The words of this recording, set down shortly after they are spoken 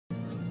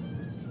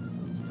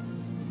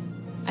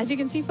As you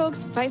can see,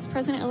 folks, Vice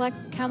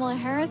President-elect Kamala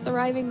Harris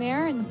arriving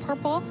there in the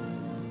purple,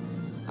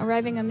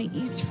 arriving on the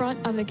east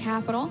front of the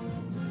Capitol.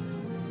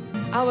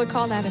 I would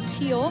call that a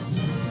teal.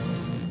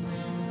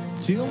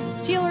 Teal?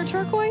 Teal or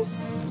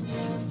turquoise?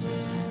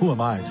 Who am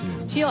I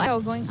to?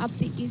 Teal going up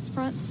the east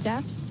front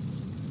steps.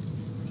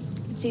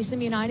 You can see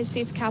some United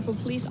States Capitol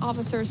Police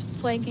officers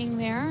flanking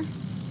there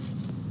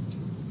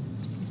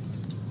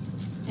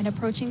and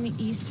approaching the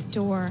east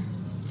door.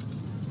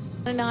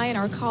 And I and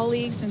our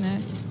colleagues in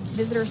the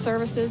visitor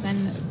services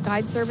and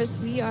guide service,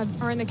 we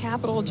are in the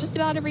Capitol just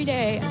about every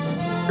day.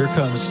 Here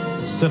comes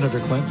Senator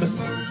Clinton,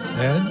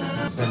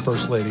 and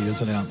First Lady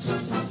is announced.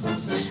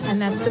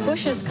 And that's the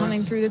Bushes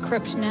coming through the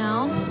crypt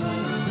now.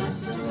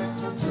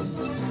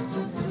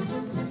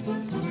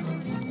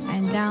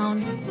 And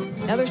down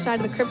the other side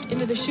of the crypt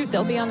into the chute.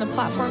 They'll be on the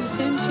platform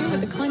soon, too,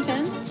 with the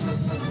Clintons.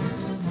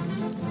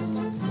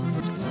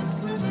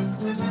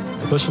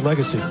 The Bush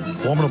legacy,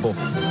 formidable.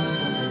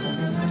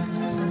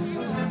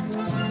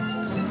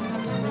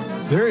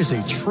 There is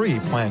a tree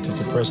planted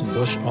to President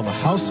Bush on the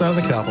House side of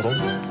the Capitol.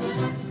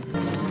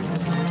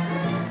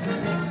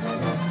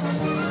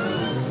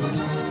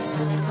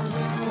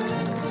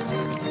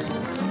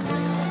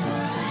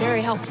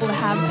 Very helpful to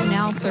have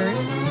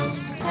announcers.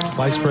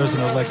 Vice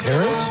President-elect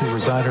Harris, who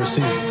resigned her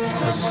seat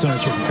as a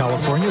senator from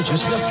California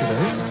just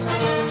yesterday.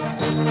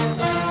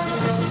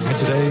 And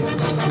today,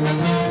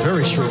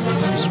 very shortly,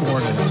 to be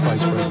sworn in as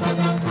Vice President.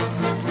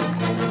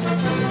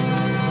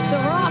 So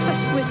her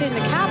office within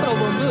the Capitol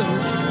will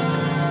move.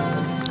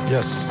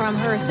 Yes. From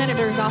her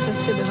senator's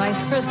office to the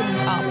vice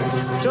president's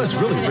office. So it's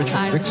really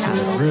Richard Nixon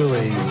that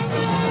really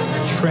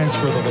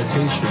transferred the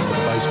location of the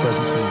vice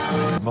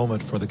presidency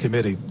moment for the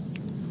committee.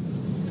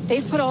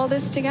 They've put all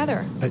this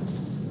together.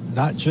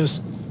 Not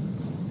just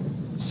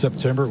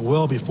September,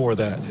 well before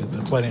that,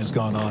 the planning has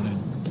gone on.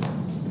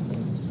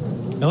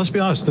 And now let's be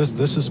honest,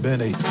 this has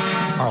been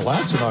our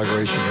last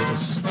inauguration.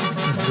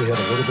 We had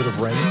a little bit of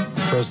rain,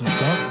 President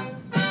Trump,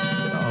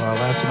 on our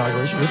last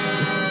inauguration.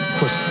 Of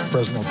course,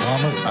 President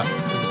Obama,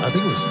 I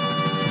think it was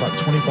about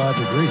 25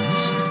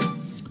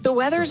 degrees. The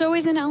weather's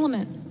always an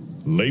element.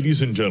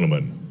 Ladies and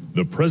gentlemen,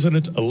 the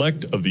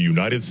President-elect of the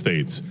United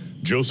States,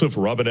 Joseph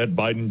Robinette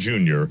Biden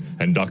Jr.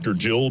 and Dr.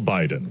 Jill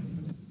Biden.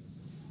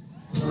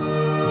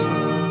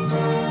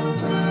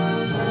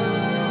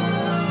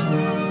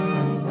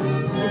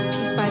 This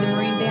piece by the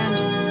Marine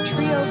Band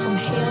Trio from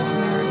Hail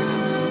America.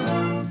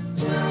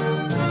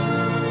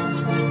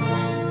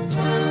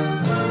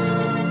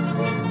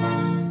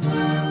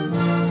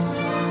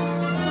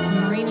 A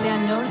Marine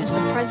band known as the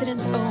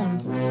President's Own.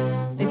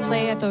 They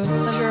play at the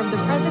pleasure of the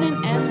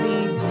President and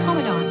the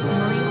Commandant of the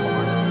Marine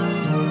Corps.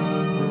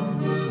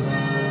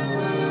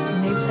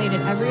 And they played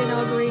at every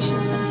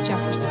inauguration since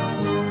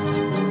Jefferson's.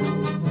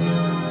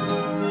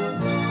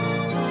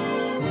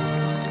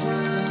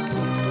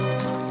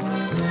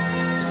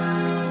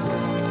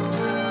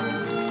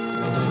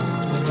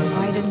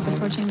 Biden's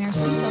approaching their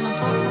seats on the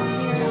platform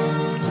here.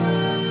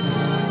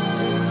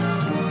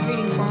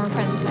 Greeting former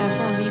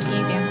VP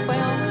Dan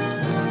Quayle.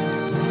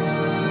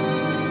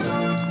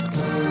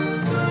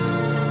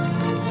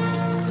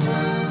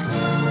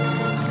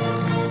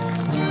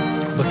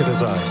 Look at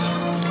his eyes.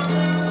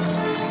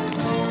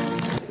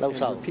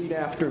 Repeat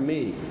after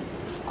me.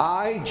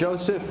 I,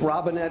 Joseph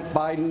Robinette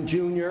Biden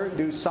Jr.,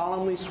 do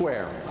solemnly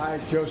swear. I,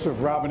 Joseph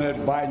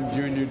Robinette Biden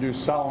Jr., do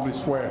solemnly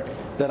swear.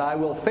 That I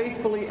will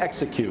faithfully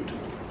execute.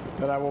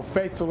 That I will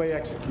faithfully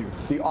execute.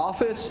 The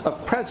office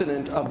of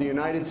President of the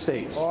United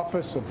States.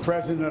 Office of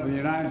President of the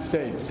United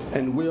States.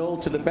 And will,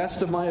 to the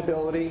best of my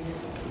ability.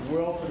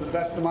 Will, to the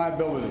best of my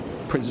ability.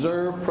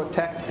 Preserve,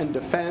 protect, and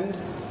defend.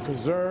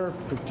 Preserve,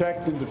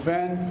 protect, and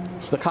defend.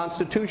 The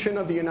Constitution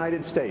of the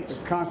United States.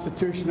 The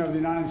Constitution of the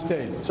United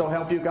States. So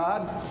help you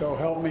God. So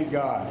help me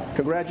God.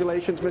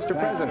 Congratulations, Mr.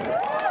 President.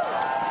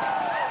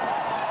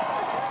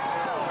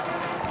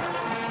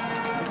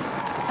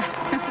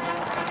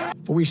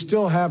 But we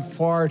still have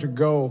far to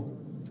go.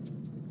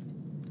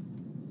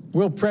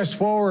 We'll press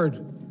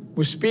forward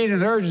with speed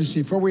and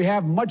urgency, for we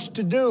have much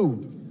to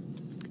do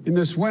in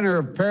this winter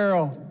of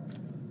peril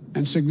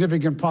and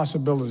significant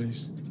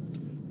possibilities.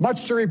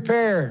 Much to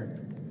repair,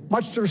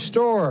 much to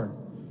restore,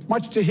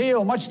 much to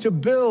heal, much to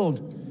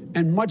build,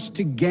 and much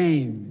to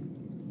gain.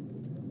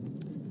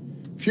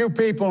 Few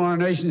people in our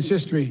nation's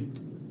history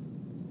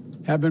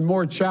have been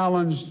more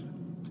challenged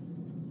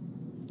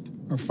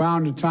or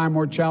found a time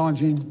more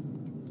challenging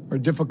or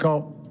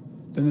difficult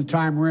than the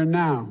time we're in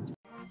now.